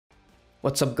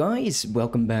What's up guys,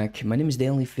 welcome back. My name is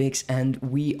Dailyfix and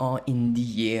we are in the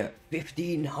year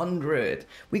 1500.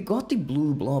 We got the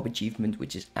blue blob achievement,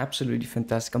 which is absolutely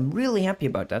fantastic. I'm really happy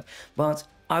about that, but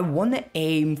I want to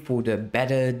aim for the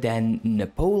better than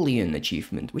Napoleon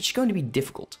achievement, which is going to be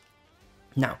difficult.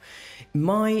 Now,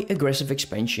 my aggressive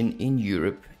expansion in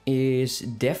Europe is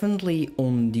definitely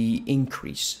on the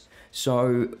increase.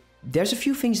 So there's a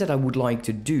few things that I would like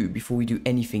to do before we do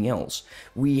anything else.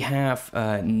 We have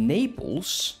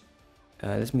Naples.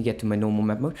 Let me get to my normal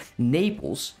map mode.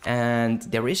 Naples, and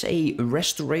there is a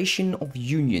restoration of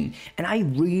union. And I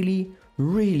really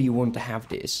want to have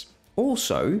this.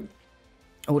 Also,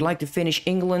 I would like to finish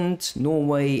England,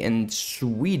 Norway, and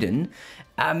Sweden.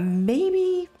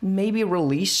 Maybe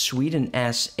release Sweden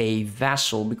as a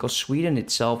vassal, because Sweden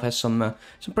itself has some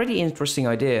pretty interesting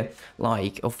idea,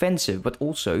 like offensive, but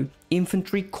also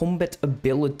infantry combat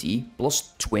ability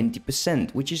plus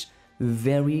 20%, which is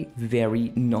very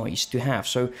nice to have.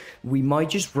 So we might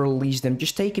just release them,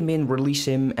 just take him in, release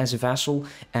him as a vassal.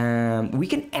 We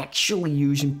can actually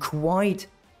use him quite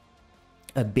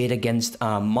a bit against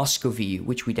Muscovy,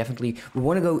 which we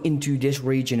want to go into this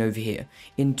region over here,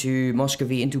 into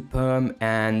Muscovy, into Perm,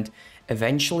 and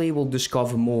eventually we'll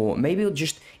discover more. Maybe we'll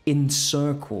just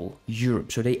encircle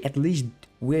Europe, so they at least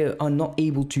are not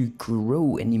able to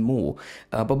grow anymore.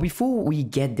 But before we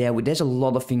get there, there's a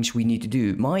lot of things we need to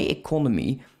do. My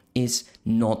economy is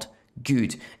not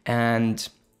good, and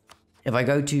if I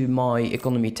go to my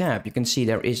economy tab, you can see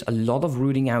there is a lot of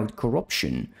rooting out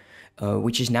corruption,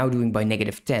 which is now doing by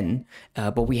 -10,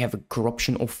 but we have a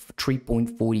corruption of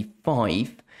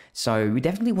 3.45, so we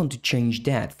definitely want to change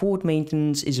that. Forward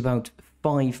maintenance is about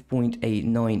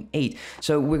 5.898,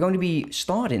 so we're going to be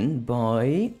starting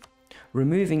by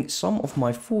removing some of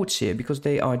my forts here, because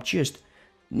they are just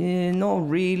not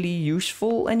really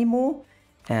useful anymore,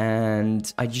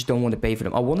 and I just don't want to pay for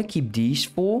them. I want to keep these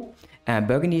four.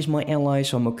 Burgundy is my ally,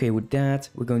 so I'm okay with that.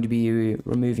 We're going to be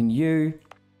removing you.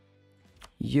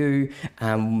 We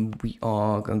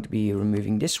are going to be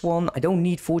removing this one. I don't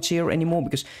need forts here anymore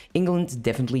because England is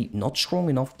definitely not strong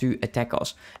enough to attack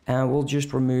us. We'll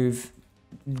just remove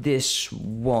this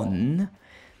one,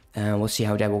 and we'll see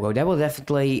how that will go. That will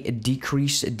definitely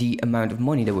decrease the amount of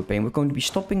money that we're paying. We're going to be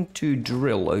stopping to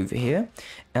drill over here,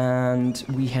 and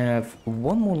we have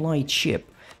one more light ship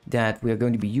that we are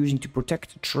going to be using to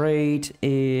protect trade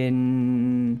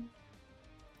in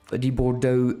the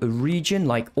Bordeaux region,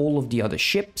 like all of the other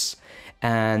ships.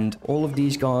 And all of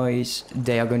these guys,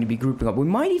 they are going to be grouping up. We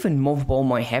might even mothball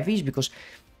my heavies, because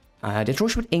the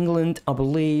truce with England, I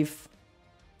believe,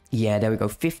 yeah, there we go,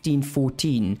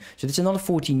 1514, so that's another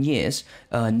 14 years.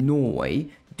 Norway,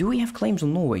 do we have claims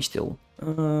on Norway still?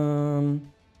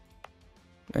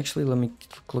 Actually, let me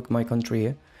click my country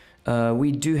here.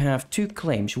 We do have 2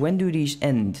 claims. When do these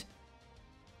end?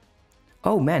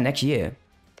 Oh man, next year.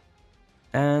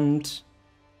 And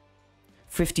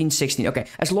 15, 16. Okay,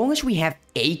 as long as we have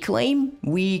a claim,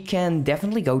 we can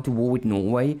definitely go to war with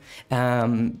Norway.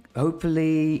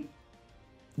 Hopefully,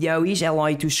 yeah, he's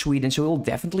allied to Sweden, so we'll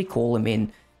definitely call him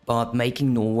in. But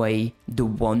making Norway the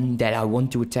one that I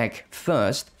want to attack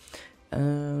first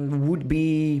would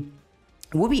be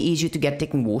easier to get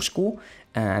taking war score,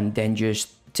 and then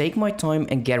just take my time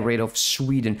and get rid of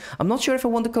Sweden. I'm not sure if I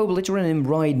want to co-belligerent him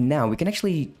right now. We can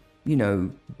actually, you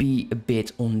know, be a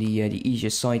bit on the easier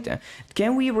side there.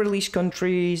 Can we release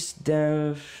countries?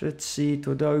 Let's see,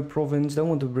 Tordeaux province. Don't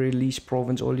want to release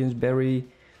province. Orleansbury.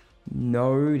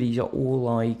 No, these are all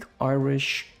like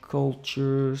Irish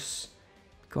cultures.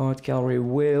 Guard Cavalry,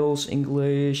 Wales,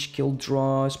 English,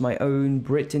 Kildras, my own,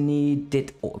 Brittany.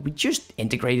 We just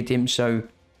integrated him, so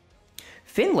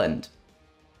Finland.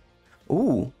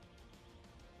 Ooh.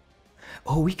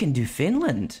 Oh, we can do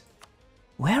Finland.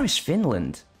 Where is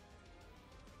Finland?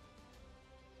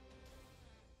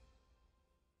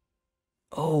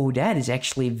 Oh, that is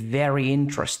actually very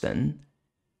interesting.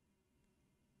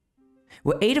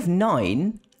 Well, 8 of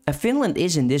 9. Finland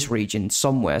is in this region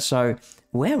somewhere, so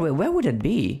where would it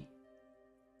be?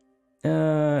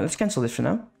 Let's cancel this for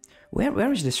now.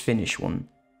 Where is this Finnish one?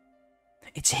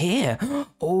 It's here.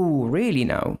 Oh, really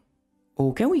now?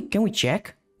 Oh, can we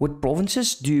check? What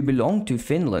provinces do belong to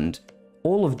Finland?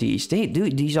 All of these.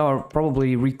 These are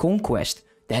probably reconquest.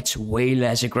 That's way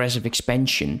less aggressive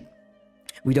expansion.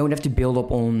 We don't have to build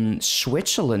up on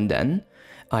Switzerland then.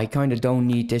 I kind of don't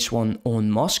need this one on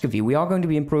Muscovy. We are going to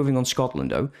be improving on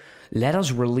Scotland though. Let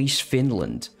us release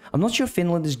Finland. I'm not sure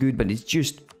Finland is good, but it's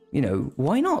just, you know,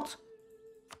 why not?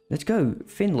 Let's go,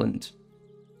 Finland.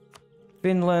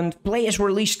 Finland, play as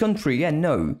released country. Yeah,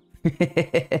 no.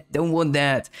 Don't want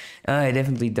that. I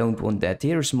definitely don't want that.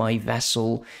 Here's my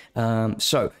vassal.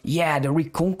 So, yeah, the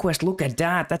reconquest. Look at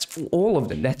that. That's for all of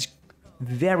them. That's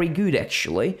very good,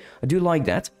 actually. I do like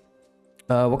that.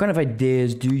 What kind of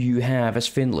ideas do you have as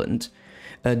Finland?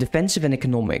 Defensive and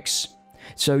economics.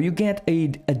 So you get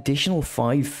an additional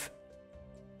 5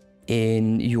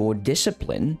 in your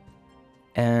discipline.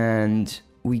 And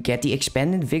we get the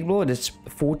expanded vigor. That's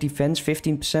 4 defense,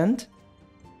 15%.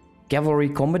 Cavalry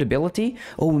combat ability.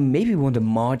 Oh, maybe we want to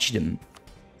march them.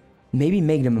 Maybe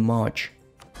make them a march.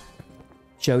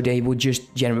 So they will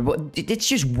just generate. But it's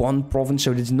just one province,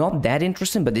 so it's not that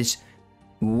interesting. But it's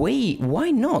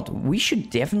why not? We should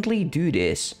definitely do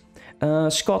this.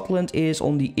 Scotland is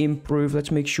on the improve.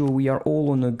 Let's make sure we are all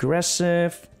on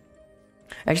aggressive.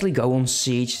 Actually, go on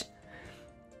siege.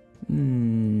 We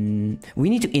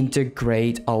need to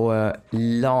integrate our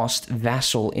last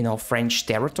vassal in our French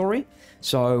territory.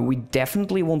 So we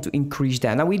definitely want to increase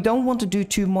that. Now we don't want to do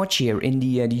too much here in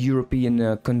the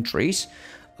European countries.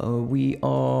 We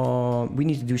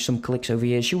need to do some clicks over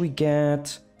here. Should we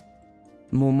get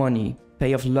more money?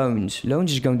 Pay off loans.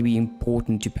 Loans is going to be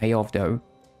important to pay off though.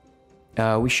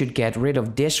 We should get rid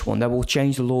of this one. That will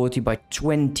change the loyalty by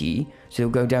 20. So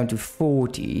it'll go down to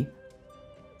 40.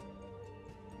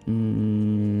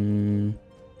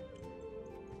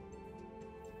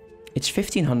 It's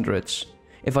 1500s.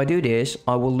 If I do this,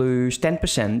 I will lose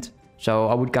 10%. So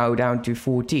I would go down to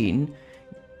 14.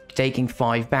 Taking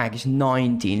 5 back is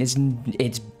 19.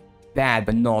 It's bad,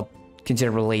 but not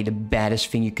considerably the baddest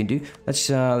thing you can do. Let's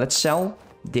sell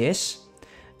this.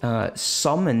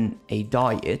 Summon a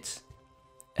diet.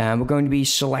 We're going to be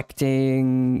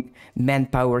selecting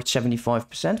manpower at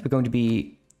 75%. We're going to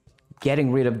be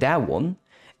getting rid of that one.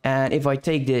 And if I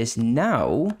take this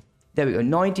now, there we go,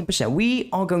 19%. We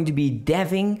are going to be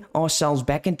deving ourselves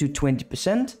back into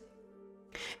 20%.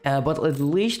 But at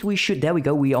least we should, there we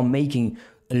go, we are making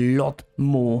a lot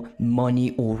more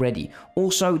money already.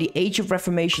 Also, the Age of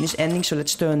Reformation is ending, so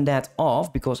let's turn that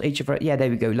off, because yeah, there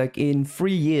we go, like in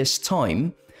 3 years'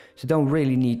 time. So don't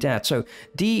really need that. So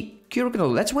the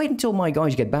curriculum, let's wait until my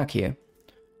guys get back here.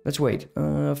 Let's wait.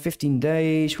 15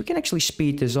 days. We can actually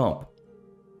speed this up.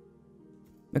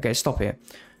 Okay, stop here.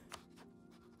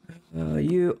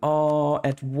 You are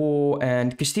at war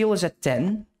and Castile is at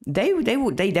 10. They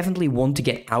definitely want to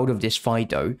get out of this fight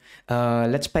though.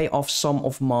 Let's pay off some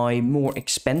of my more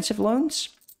expensive loans.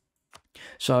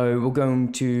 So we're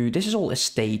going to, this is all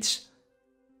estates.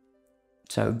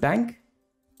 So bank.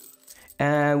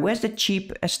 Where's the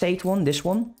cheap estate one? This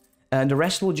one. The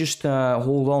rest will just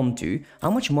hold on to.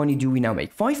 How much money do we now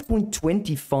make?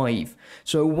 5.25.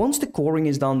 So once the coring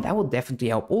is done, that will definitely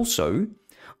help. Also,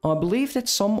 I believe that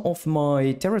some of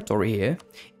my territory here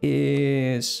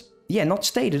is, yeah, not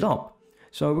stated up.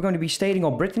 So we're going to be stating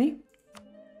up Brittany.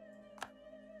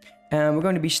 And we're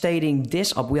going to be stating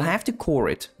this up. We'll have to core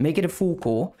it. Make it a full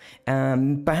core.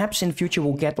 Perhaps in the future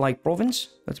we'll get like province.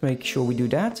 Let's make sure we do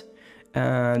that.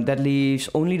 That leaves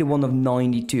only the one of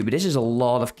 92. But this is a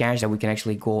lot of cash that we can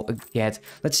actually go get.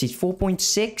 Let's see,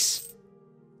 4.6.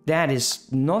 That is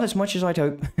not as much as I'd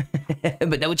hope.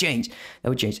 But that will change. That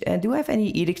will change. Do I have any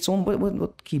edicts on?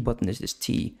 What key button is this?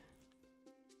 T.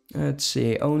 Let's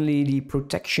see. Only the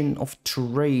protection of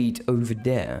trade over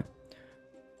there.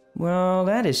 Well,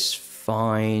 that is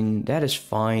fine. That is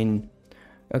fine.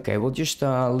 Okay, we'll just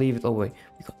leave it all the way.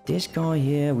 We got this guy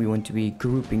here. We want to be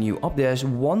grouping you up. There's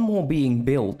one more being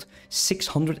built.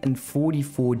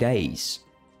 644 days.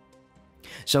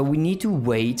 So we need to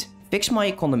wait. Fix my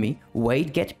economy.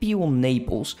 Wait. Get PU on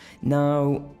Naples.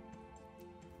 Now,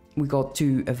 we got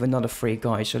two of another 3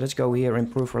 guys. So let's go here and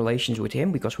improve relations with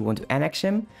him because we want to annex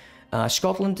him.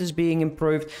 Scotland is being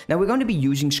improved. Now, we're going to be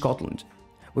using Scotland.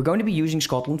 We're going to be using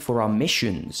Scotland for our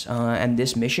missions. And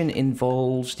this mission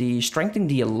involves the strengthening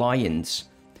the alliance.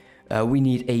 We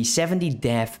need a 70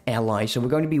 dev ally. So we're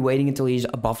going to be waiting until he's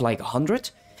above like 100.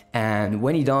 And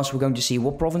when he does, we're going to see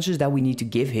what provinces that we need to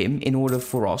give him in order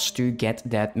for us to get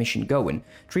that mission going.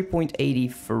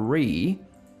 3.83.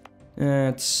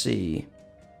 Let's see.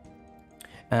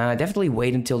 Definitely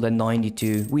wait until the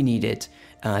 92. We need it.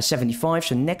 75.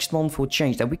 So next month we'll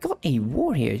change that. We got a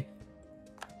war here.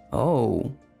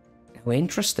 Oh.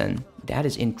 Interesting. That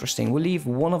is interesting. We'll leave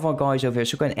one of our guys over here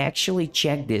so we can actually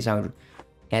check this out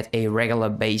at a regular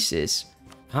basis.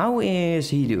 How is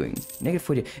he doing? Negative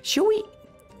 40. Should we...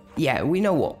 Yeah, we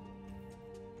know what.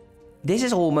 This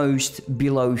is almost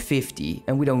below 50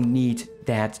 and we don't need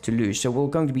that to lose. So we're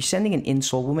going to be sending an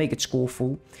insult. We'll make it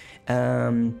scoreful.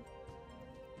 Let's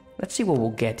see what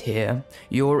we'll get here.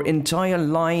 Your entire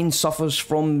line suffers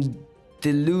from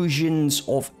delusions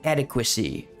of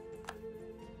adequacy.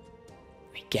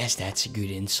 guess that's a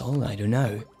good insult. I don't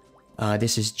know.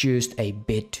 This is just a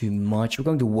bit too much. We're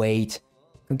going to wait.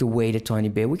 Going to wait a tiny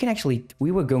bit. We can actually... We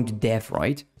were going to dev,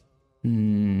 right?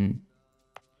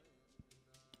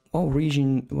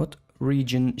 What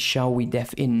region shall we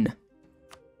dev in?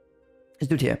 Let's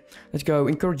do it here. Let's go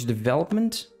encourage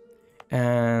development.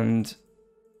 And...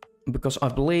 Because I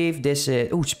believe this is...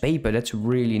 Oh, it's paper. That's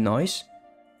really nice.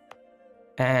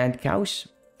 And cows.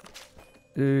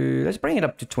 Let's bring it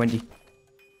up to 20.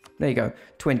 There you go.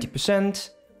 20%.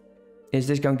 Is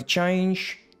this going to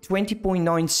change?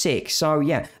 20.96. So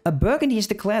yeah, Burgundy has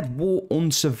declared war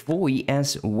on Savoy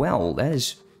as well. That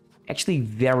is actually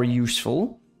very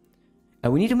useful.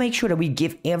 We need to make sure that we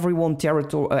give everyone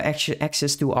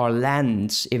access to our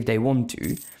lands if they want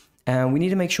to. We need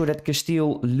to make sure that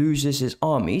Castile loses his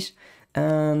armies.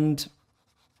 And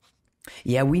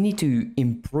yeah, we need to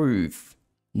improve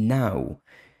now.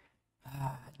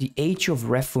 The age of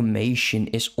Reformation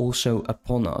is also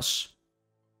upon us.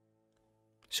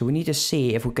 So we need to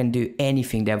see if we can do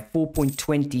anything there.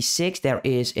 4.26, there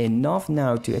is enough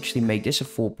now to actually make this a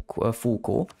full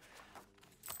core.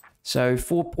 So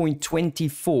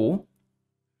 4.24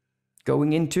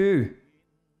 going into...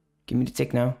 Give me the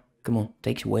tick now. Come on,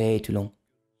 takes way too long.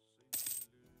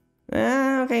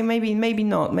 Okay, maybe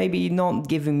not. Maybe not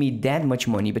giving me that much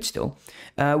money, but still.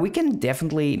 We can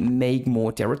definitely make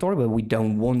more territory, but we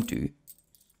don't want to.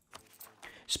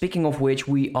 Speaking of which,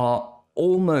 we are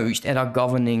almost at our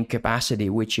governing capacity,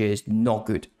 which is not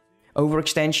good.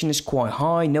 Overextension is quite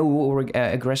high. No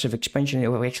aggressive expansion.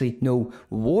 Actually, no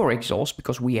war exhaust,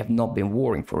 because we have not been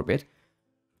warring for a bit.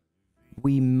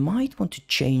 We might want to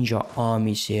change our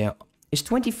armies here. Is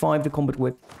 25 the combat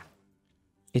whip?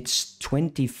 It's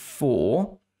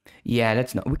 24. Yeah,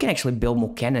 that's not... We can actually build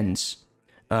more cannons.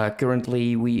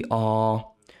 Currently, we are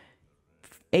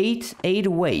 8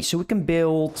 away. So we can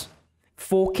build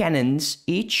 4 cannons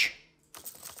each.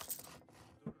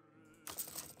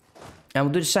 And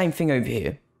we'll do the same thing over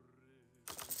here.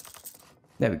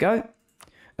 There we go.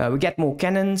 We get more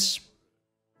cannons.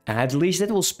 At least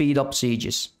it will speed up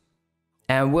sieges.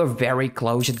 And we're very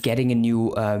close at getting a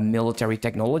new military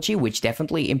technology, which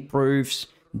definitely improves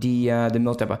the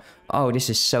military. Oh, this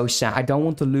is so sad. I don't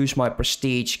want to lose my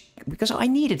prestige because I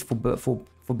need it for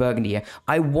Burgundy.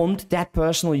 I want that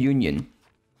personal union.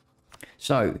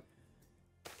 So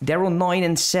they're on 9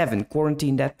 and 7.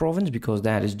 Quarantine that province because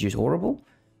that is just horrible.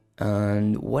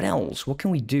 And what else? What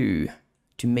can we do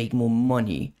to make more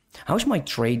money? How's my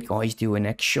trade guys doing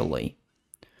actually?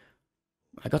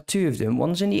 I got 2 of them.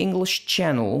 One's in the English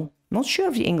Channel. Not sure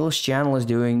if the English Channel is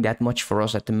doing that much for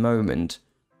us at the moment.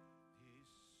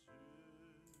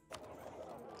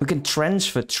 We can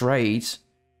transfer trade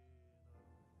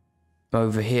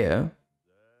over here.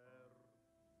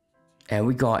 And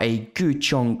we got a good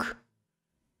chunk.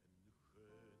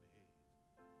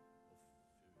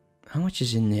 How much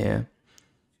is in there?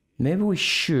 Maybe we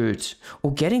should.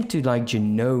 Or getting to like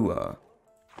Genoa.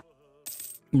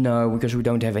 No, because we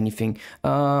don't have anything.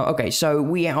 Okay, so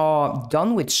we are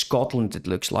done with Scotland, it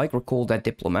looks like. Recall that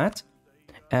diplomat.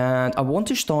 And I want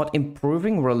to start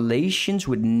improving relations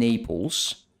with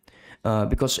Naples.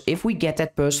 Because if we get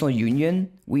that personal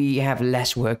union, we have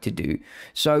less work to do.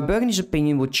 So Burgundy's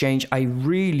opinion will change. I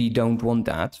really don't want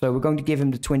that. So we're going to give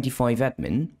him the 25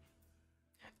 admin.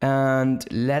 And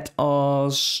let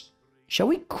us... Shall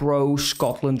we grow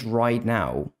Scotland right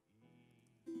now?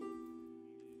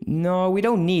 No, we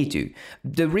don't need to.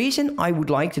 The reason I would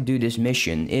like to do this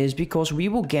mission is because we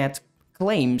will get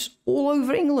claims all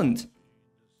over England.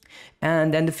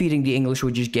 And then defeating the English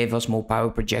will just give us more power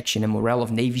projection and morale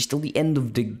of navies till the end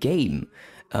of the game.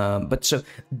 But so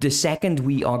the second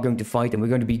we are going to fight them, we're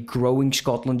going to be growing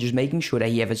Scotland, just making sure that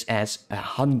he has as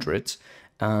 100.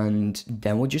 And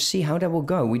then we'll just see how that will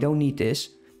go. We don't need this.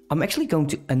 I'm actually going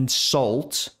to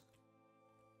insult...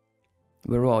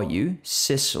 Where are you?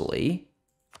 Sicily.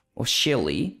 Or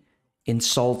Chile.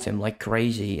 Insult him like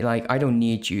crazy. Like, I don't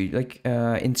need you. Like,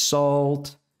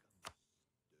 insult...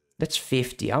 That's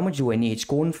 50. How much do I need?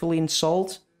 Scornfully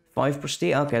insult? 5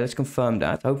 prestige? Okay, let's confirm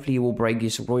that. Hopefully he will break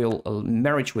his royal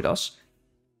marriage with us.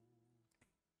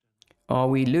 Are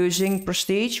we losing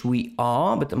prestige? We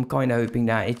are, but I'm kind of hoping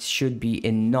that it should be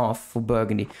enough for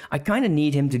Burgundy. I kind of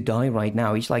need him to die right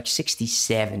now. He's like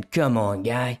 67. Come on,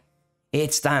 guy.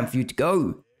 It's time for you to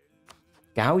go.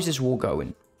 Okay, how is this war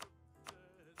going?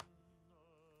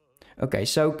 Okay,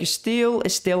 so Castile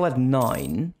is still at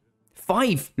 9.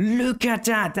 5. Look at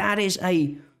that. That is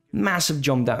a massive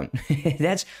jump down.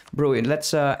 That's brilliant.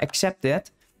 Let's accept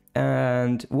that.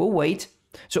 And we'll wait.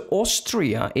 So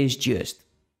Austria is just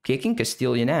kicking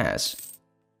Castilian ass.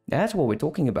 That's what we're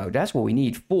talking about. That's what we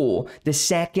need for the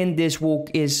second this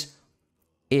walk is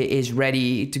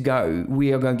ready to go.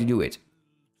 We are going to do it.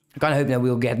 I kind of hope that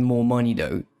we'll get more money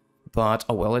though. But,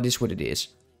 oh well, it is what it is.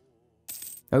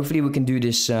 Hopefully we can do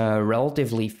this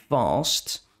relatively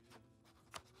fast.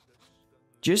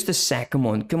 Just a sec. Come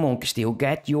on, Castile.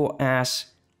 Get your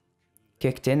ass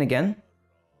kicked in again.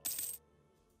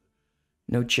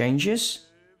 No changes.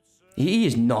 He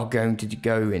is not going to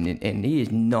go in. He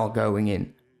is not going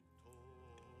in.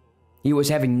 He was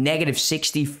having negative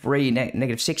 63,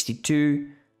 negative 62.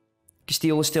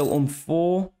 Castile is still on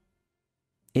 4.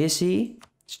 Is he?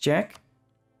 Let's check.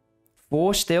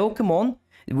 4 still. Come on.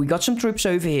 We got some troops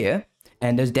over here.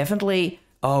 And there's definitely...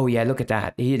 Oh, yeah, look at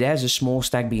that. There's a small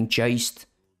stack being chased.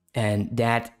 And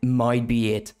that might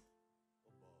be it.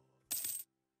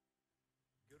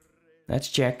 Let's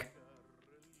check.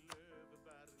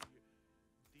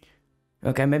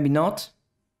 Okay, maybe not.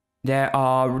 They're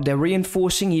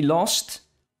reinforcing. He lost.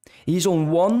 He's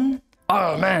on 1.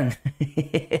 Oh, man.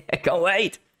 I can't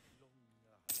wait.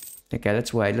 Okay,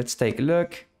 let's wait. Let's take a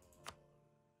look.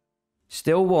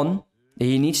 Still 1.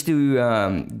 He needs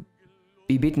to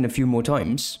be beaten a few more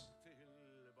times.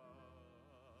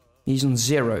 He's on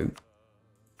 0.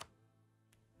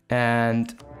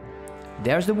 And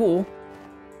there's the wall.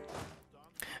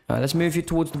 Let's move you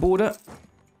towards the border.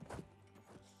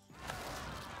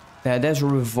 There's a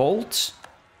revolt.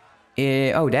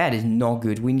 Oh, that is not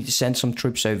good. We need to send some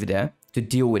troops over there to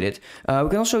deal with it. We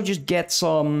can also just get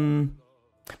some...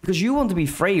 Because you want to be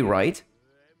free, right?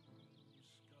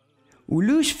 We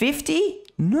lose 50?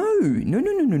 No.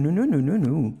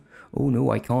 No. Oh, no,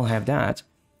 I can't have that.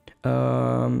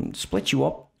 Split you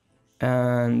up.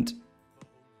 And...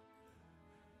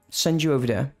 send you over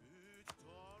there.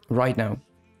 Right now.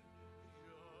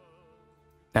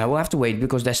 We'll have to wait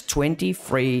because there's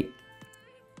 23.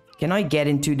 Can I get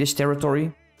into this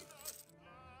territory?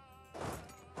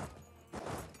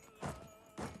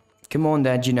 Come on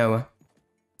there, Genoa.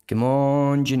 Come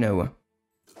on, Genoa.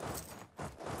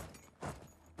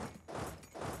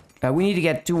 We need to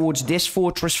get towards this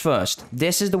fortress first.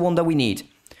 This is the one that we need.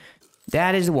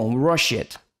 That is the one. Rush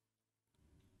it.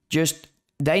 Just,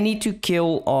 they need to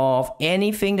kill off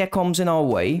anything that comes in our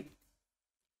way.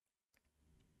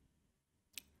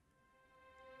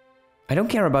 I don't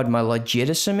care about my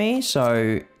legitimacy,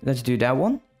 so let's do that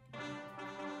one.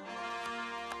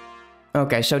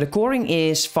 Okay, so the coring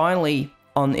is finally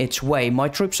on its way. My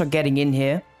troops are getting in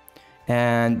here.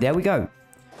 And there we go.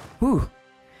 Whew.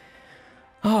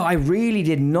 Oh, I really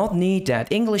did not need that.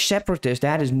 English separatists,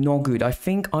 that is not good. I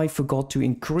think I forgot to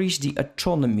increase the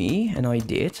autonomy, and I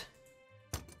did.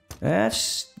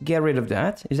 Let's get rid of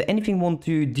that. Is there anything want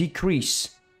to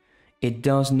decrease? It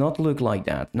does not look like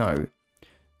that, no.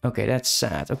 Okay, that's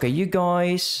sad. Okay, you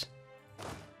guys...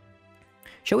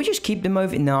 Shall we just keep them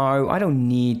over? No, I don't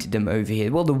need them over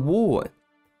here. Well, the war,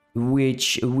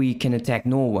 which we can attack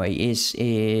Norway, is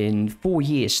in 4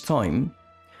 years' time.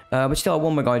 But still, I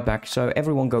want my guys back, so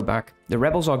everyone go back. The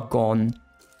rebels are gone.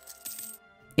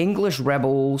 English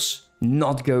rebels,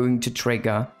 not going to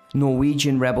trigger.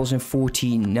 Norwegian rebels in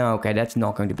 14. No, okay, that's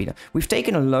not going to be done. We've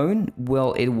taken a loan.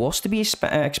 Well, it was to be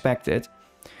expected.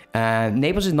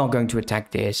 Naples is not going to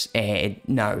attack this.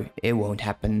 No, it won't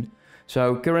happen.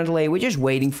 So currently, we're just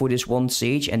waiting for this one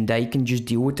siege, and they can just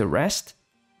deal with the rest.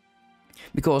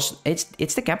 Because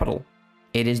it's the capital.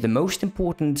 It is the most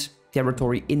important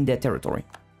territory in their territory.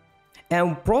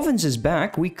 And province is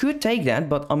back. We could take that,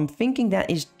 but I'm thinking that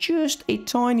is just a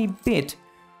tiny bit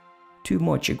too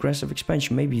much aggressive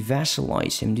expansion. Maybe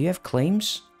vassalize him. Do you have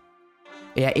claims?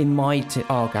 Yeah, in my...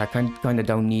 Oh, okay, I kind of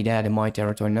don't need that in my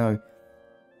territory, no.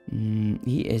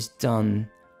 He is done.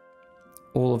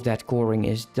 All of that coring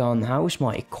is done. How is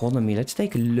my economy? Let's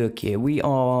take a look here. We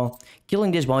are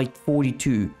killing this by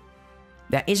 42.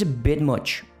 That is a bit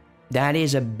much. That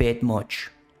is a bit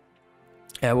much.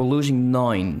 We're losing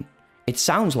 9. It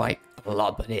sounds like a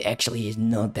lot, but it actually is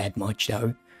not that much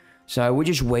though. So we're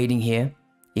just waiting here.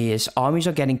 His armies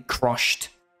are getting crushed.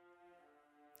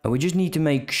 And we just need to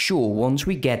make sure once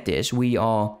we get this, we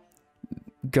are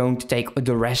going to take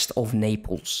the rest of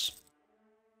Naples.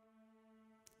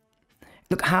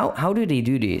 Look, how do they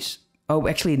do this? Oh,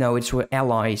 actually, no, it's for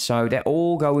allies. So they're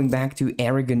all going back to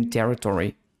arrogant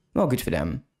territory. Well, good for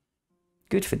them.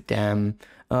 Good for them.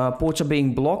 Ports are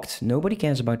being blocked. Nobody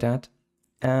cares about that.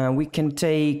 We can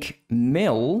take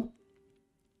Mill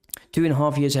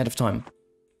 2.5 years ahead of time.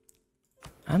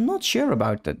 I'm not sure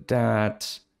about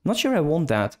that. Not sure I want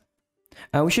that.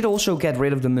 We should also get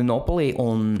rid of the monopoly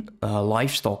on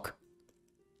livestock.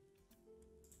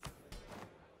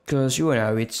 Because, you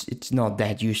know, it's not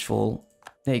that useful.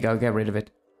 There you go, get rid of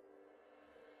it.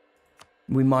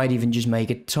 We might even just make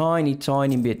a tiny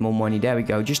bit more money. There we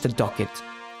go, just to dock it.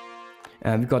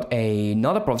 We've got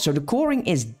another province. So the coring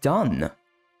is done.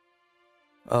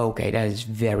 Okay, that is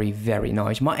very, very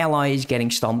nice. My ally is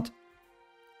getting stumped.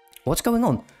 What's going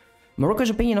on? Morocco's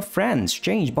opinion of France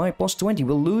changed by +20.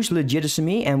 We'll lose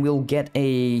legitimacy and we'll get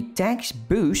a tax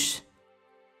boost.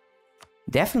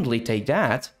 Definitely take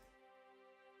that.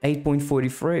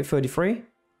 8.33.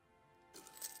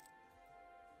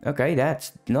 Okay,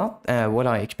 that's not what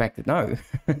I expected, no.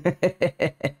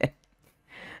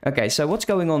 Okay, so what's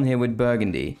going on here with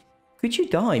Burgundy? Could you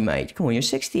die, mate? Come on, you're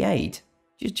 68.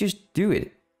 Just do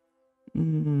it.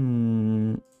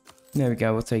 There we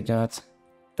go, we'll take that.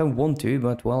 Don't want to,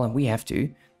 but well, we have to.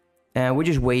 We're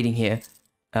just waiting here.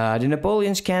 The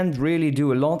Napoleons can't really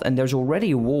do a lot, and there's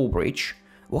already a wall bridge.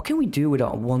 What can we do with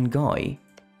that one guy?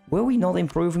 Were we not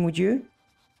improving with you?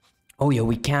 Oh yeah,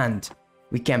 we can't.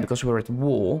 We can because we're at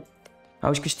war.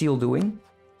 How's Castile doing?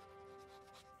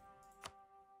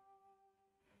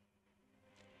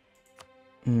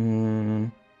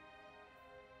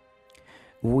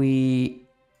 We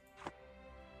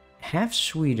have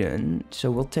Sweden,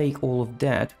 so we'll take all of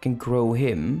that. We can grow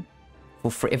him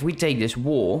for free. If we take this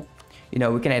war, you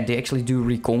know, we can actually do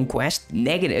reconquest.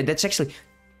 Negative. That's actually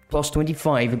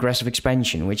 +25 aggressive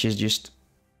expansion, which is just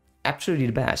absolutely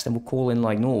the best. And we'll call in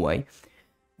like Norway,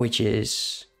 which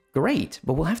is great.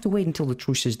 But we'll have to wait until the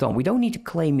truce is done. We don't need to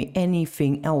claim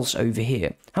anything else over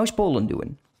here. How's Poland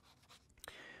doing?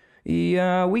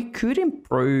 Yeah, we could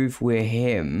improve with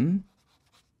him.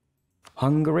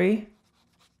 Hungary.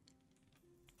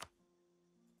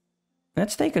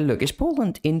 Let's take a look. Is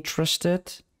Poland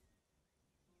interested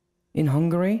in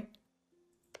Hungary?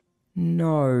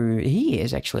 No, he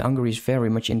is actually. Hungary is very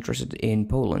much interested in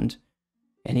Poland.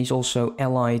 And he's also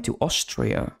allied to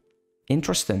Austria.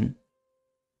 Interesting.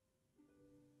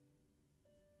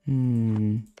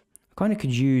 Kind of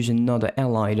could use another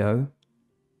ally though.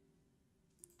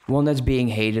 One that's being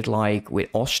hated like with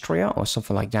Austria or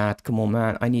something like that. Come on,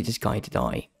 man. I need this guy to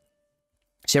die.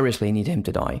 Seriously, I need him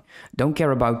to die. Don't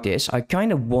care about this. I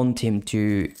kind of want him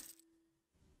to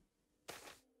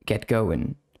get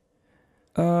going.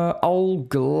 I'll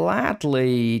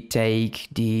gladly take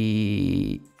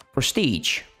the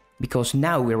prestige. Because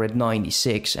now we're at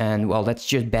 96 and, well, that's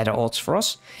just better odds for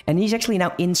us. And he's actually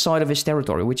now inside of his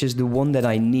territory, which is the one that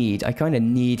I need. I kind of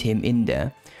need him in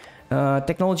there.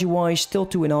 Technology-wise, still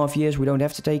 2.5 years. We don't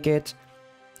have to take it.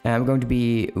 I'm going to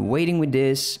be waiting with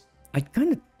this. I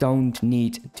kind of don't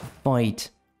need to fight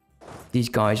these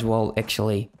guys. Well,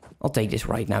 actually, I'll take this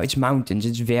right now. It's mountains.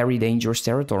 It's very dangerous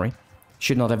territory.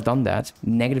 Should not have done that.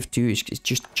 -2 is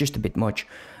just a bit much.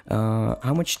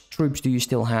 How much troops do you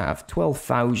still have?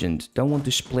 12,000. Don't want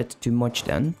to split too much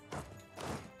then.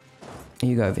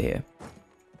 You go over here.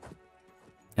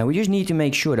 And we just need to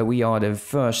make sure that we are the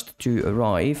first to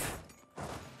arrive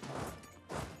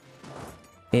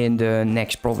in the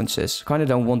next provinces. Kind of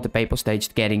don't want the Papal States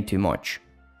getting too much.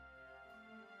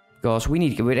 Because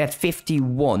we're at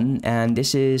 51 and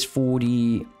this is for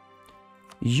the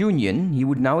Union. He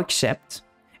would now accept.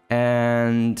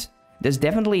 And there's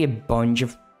definitely a bunch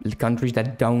of countries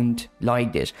that don't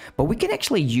like this. But we can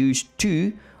actually use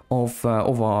 2 of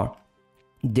our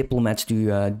diplomats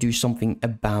to do something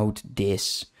about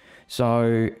this.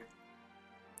 So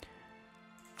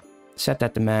set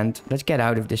that demand. Let's get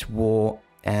out of this war.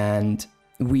 And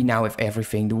we now have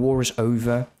everything. The war is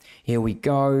over. Here we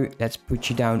go. Let's put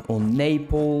you down on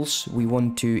Naples. We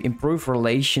want to improve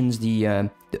relations the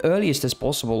earliest as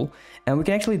possible. And we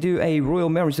can actually do a royal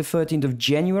marriage the 13th of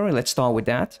January. Let's start with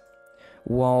that.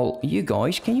 While you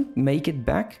guys, can you make it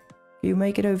back? Can you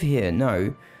make it over here?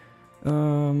 No.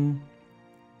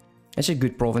 That's a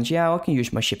good province. Yeah, I can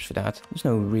use my ships for that. There's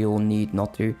no real need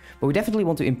not to. But we definitely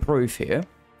want to improve here.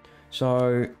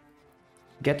 So,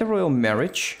 get the royal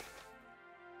marriage.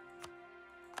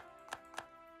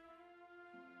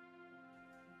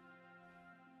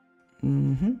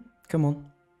 Come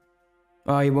on.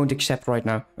 Oh, he won't accept right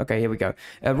now. Okay, here we go.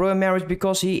 Royal marriage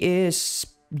because he is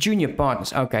junior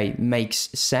partners. Okay, makes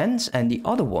sense. And the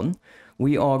other one,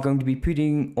 we are going to be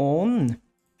putting on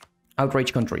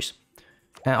outrage countries.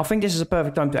 I think this is a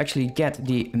perfect time to actually get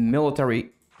the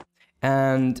military.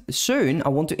 And soon I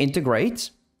want to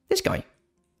integrate this guy.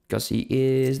 Because he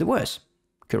is the worst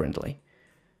currently.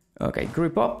 Okay,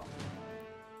 group up.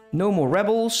 No more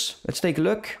rebels. Let's take a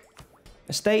look.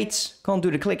 Estates. Can't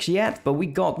do the clicks yet, but we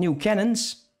got new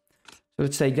cannons. So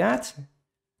let's take that.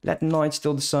 Latin Knights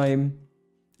still the same.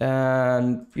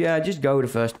 And yeah, just go with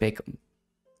the first pick.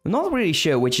 I'm not really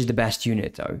sure which is the best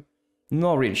unit though.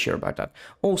 Not really sure about that.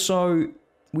 Also,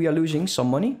 we are losing some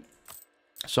money.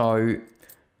 So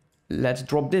let's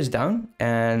drop this down.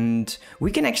 And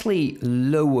we can actually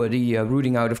lower the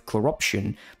rooting out of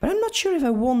corruption. But I'm not sure if I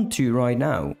want to right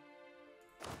now.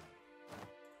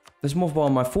 Let's move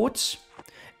on my forts.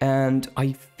 And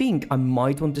I think I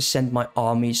might want to send my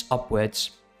armies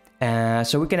upwards.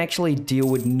 So we can actually deal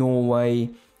with Norway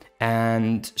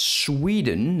and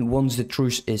Sweden once the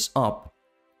truce is up.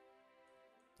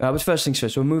 But first things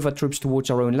first, we'll move our troops towards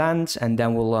our own lands. And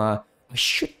then we'll... I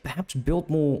should perhaps build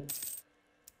more...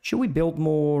 Should we build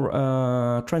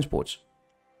more transports?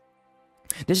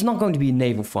 This is not going to be a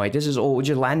naval fight. This is all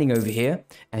just landing over here.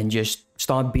 And just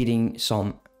start beating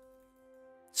some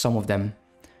of them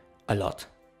a lot.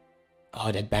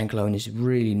 Oh, that bank loan is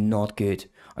really not good.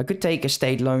 I could take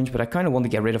estate loans, but I kind of want to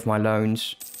get rid of my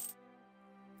loans.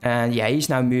 And yeah, he's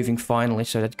now moving finally,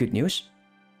 so that's good news.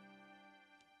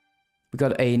 We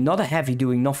got another heavy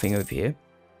doing nothing over here.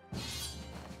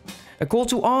 A call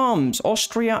to arms,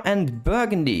 Austria and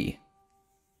Burgundy.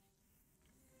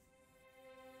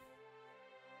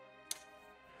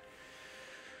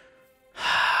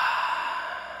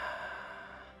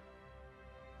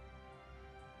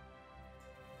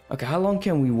 Okay, how long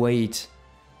can we wait?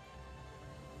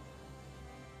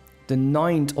 The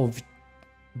 9th of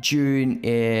June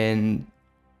in...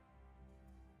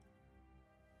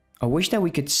 I wish that we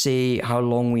could see how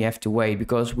long we have to wait,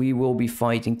 because we will be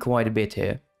fighting quite a bit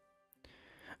here.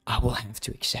 I will have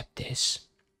to accept this.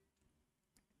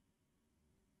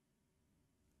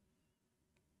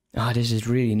 Ah, this is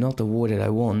really not the war that I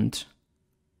want.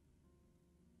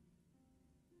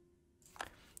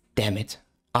 Damn it.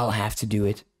 I'll have to do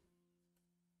it.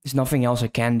 There's nothing else I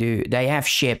can do. They have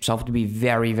ships. I have to be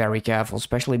very, very careful.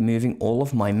 Especially moving all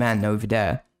of my men over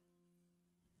there.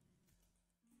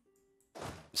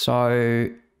 So...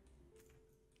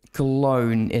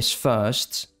 Cologne is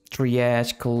first.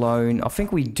 Trieste, Cologne. I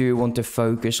think we do want to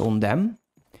focus on them.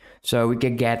 So we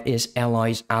can get his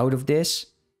allies out of this.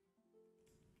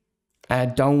 I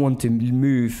don't want to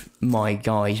move my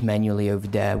guys manually over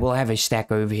there. We'll have a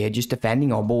stack over here just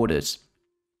defending our borders.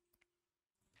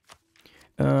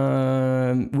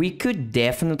 We could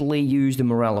definitely use the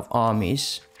morale of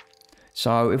armies.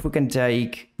 So if we can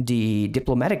take the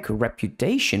diplomatic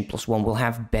reputation +1, we'll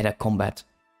have better combat.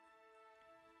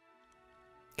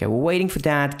 Okay, we're waiting for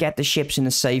that. Get the ships in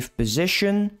a safe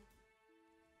position.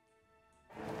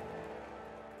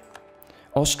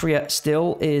 Austria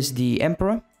still is the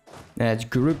emperor. Let's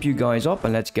group you guys up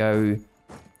and let's go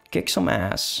kick some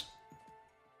ass.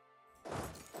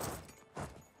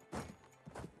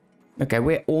 Okay,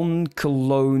 we're on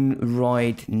Cologne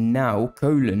right now.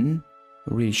 Cologne.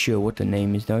 Not really sure what the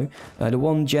name is though. The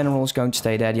one general is going to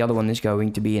stay there. The other one is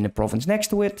going to be in the province next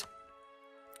to it.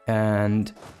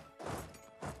 And...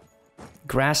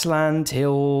 grassland,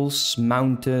 hills,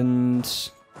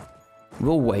 mountains.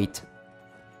 We'll wait.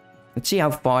 Let's see how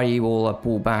far he will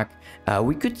pull back.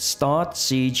 We could start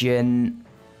sieging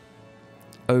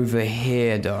over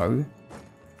here though.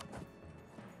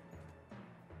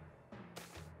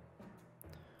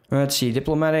 Let's see,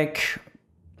 diplomatic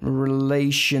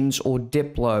relations or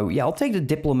diplo. Yeah, I'll take the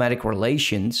diplomatic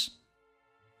relations.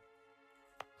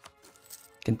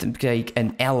 Can take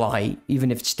an ally, even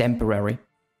if it's temporary.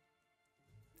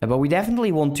 But we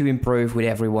definitely want to improve with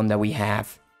everyone that we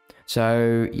have.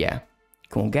 So, yeah.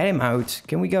 Come on, get him out.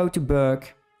 Can we go to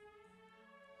Berg?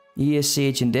 He is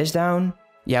sieging this down.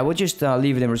 Yeah, we'll just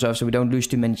leave it in reserve so we don't lose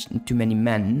too many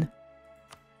men.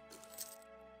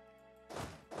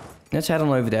 Let's head on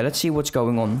over there. Let's see what's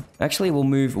going on. Actually, we'll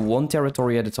move one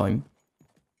territory at a time.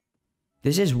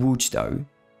 This is woods, though.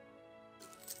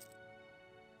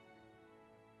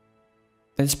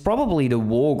 It's probably the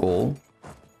war goal.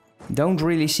 Don't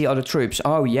really see other troops.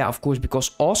 Oh, yeah, of course,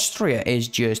 because Austria is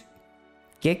just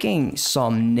kicking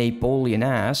some Napoleon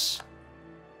ass.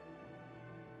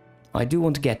 I do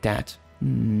want to get that.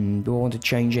 Do I want to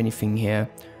change anything here?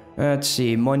 Let's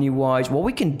see, money-wise. What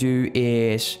we can do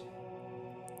is...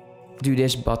 do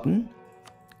this button.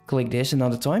 Click this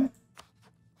another time.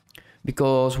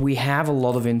 Because we have a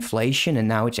lot of inflation and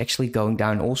now it's actually going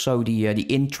down. Also, the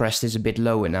interest is a bit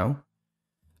lower now.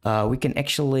 We can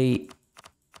actually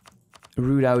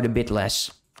root out a bit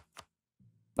less.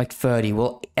 Like 30.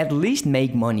 We'll at least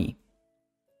make money.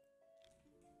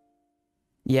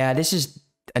 Yeah, this is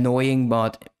annoying,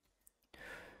 but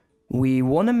we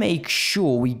want to make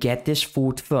sure we get this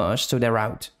fort first, so they're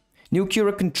out.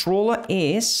 Nuclear controller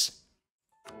is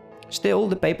still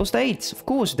the Papal States. Of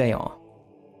course they are.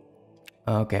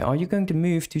 Okay, are you going to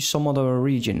move to some other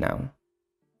region now?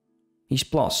 He's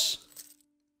plus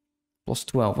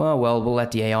 12. Oh, well, we'll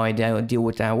let the AI deal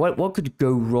with that. What could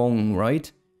go wrong,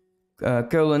 right?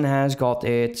 Cologne has got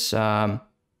its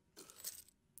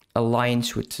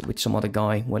alliance with some other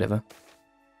guy, whatever.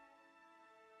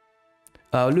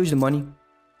 Lose the money.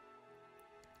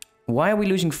 Why are we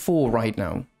losing 4 right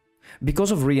now?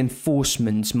 Because of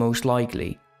reinforcements, most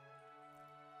likely.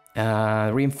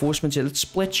 Reinforcements, let's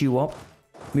split you up.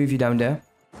 Move you down there.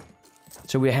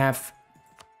 So we have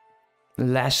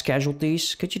less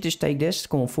casualties. Could you just take this?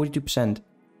 Come on, 42%.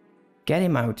 Get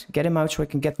him out. Get him out so I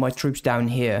can get my troops down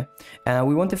here.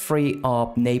 We want to free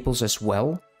up Naples as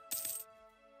well.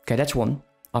 Okay, that's one.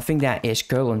 I think that is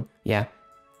Cologne. Yeah.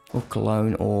 Or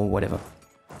Cologne or whatever.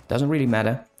 Doesn't really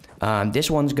matter. This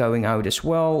one's going out as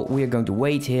well. We are going to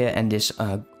wait here. And this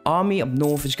army up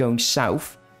north is going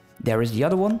south. There is the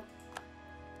other one.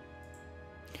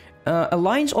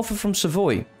 Alliance offer from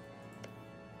Savoy.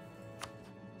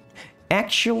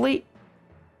 Actually...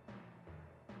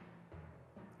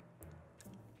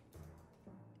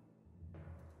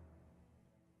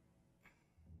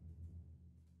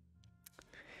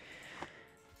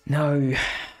 No.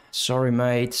 Sorry,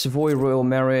 mate. Savoy royal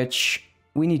marriage.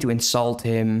 We need to insult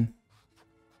him.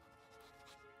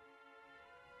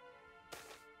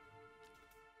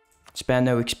 Spare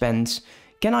no expense.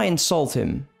 Can I insult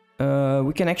him?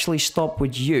 We can actually stop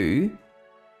with you.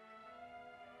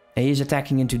 He is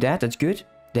attacking into that. That's good.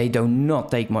 They do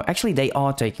not take my... Actually, they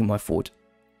are taking my fort.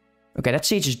 Okay, that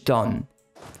siege is done.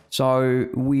 So,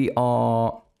 we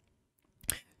are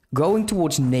going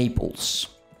towards Naples.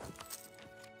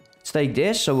 Let's take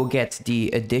this, so we'll get the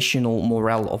additional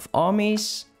morale of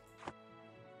armies.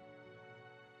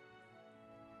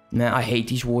 Man, I hate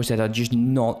these wars that are just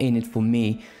not in it for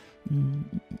me.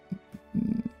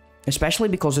 Especially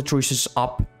because the truce is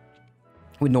up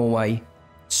with Norway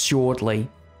shortly.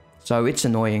 So it's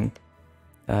annoying.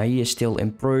 He is still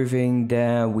improving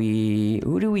there.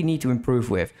 Who do we need to improve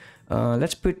with?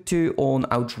 Let's put 2 on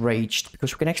outraged,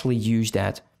 because we can actually use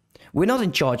that. We're not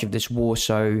in charge of this war,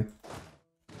 so...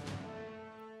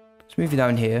 Let's move you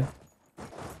down here.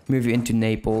 Move you into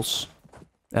Naples.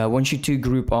 Once you 2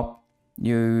 group up,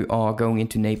 you are going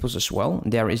into Naples as well.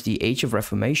 There is the Age of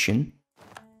Reformation.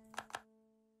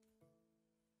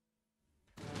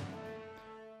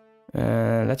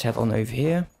 Let's head on over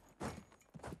here.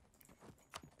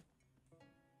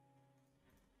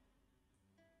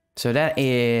 So that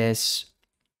is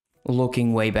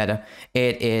looking way better.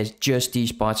 It is just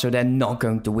these parts, so they're not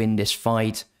going to win this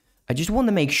fight. I just want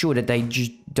to make sure that they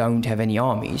just don't have any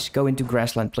armies. Go into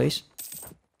grassland, please.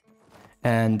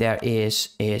 And there is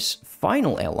his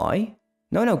final ally.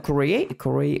 No, Croatia.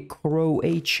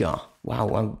 Wow,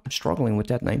 I'm struggling with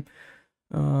that name.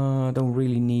 Don't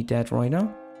really need that right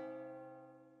now.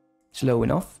 Slow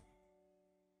enough.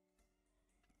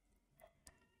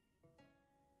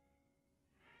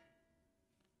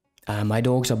 My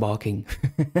dogs are barking.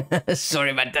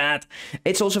 Sorry about that.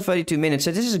 It's also 32 minutes,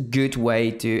 so this is a good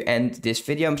way to end this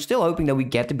video. I'm still hoping that we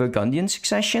get the Burgundian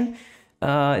succession.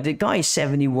 The guy is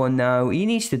 71 now. He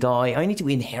needs to die. I need to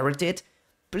inherit it.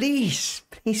 Please,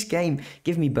 please, game,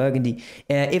 give me Burgundy.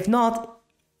 If not,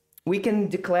 we can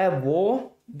declare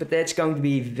war, but that's going to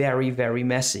be very, very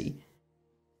messy.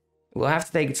 We'll have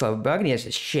to take it slow. Burgundy has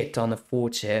a shit ton of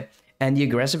forts here, and the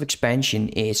aggressive expansion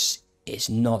is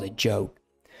not a joke.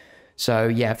 So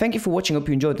yeah, thank you for watching. Hope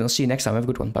you enjoyed, and I'll see you next time. Have a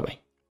good one. Bye bye.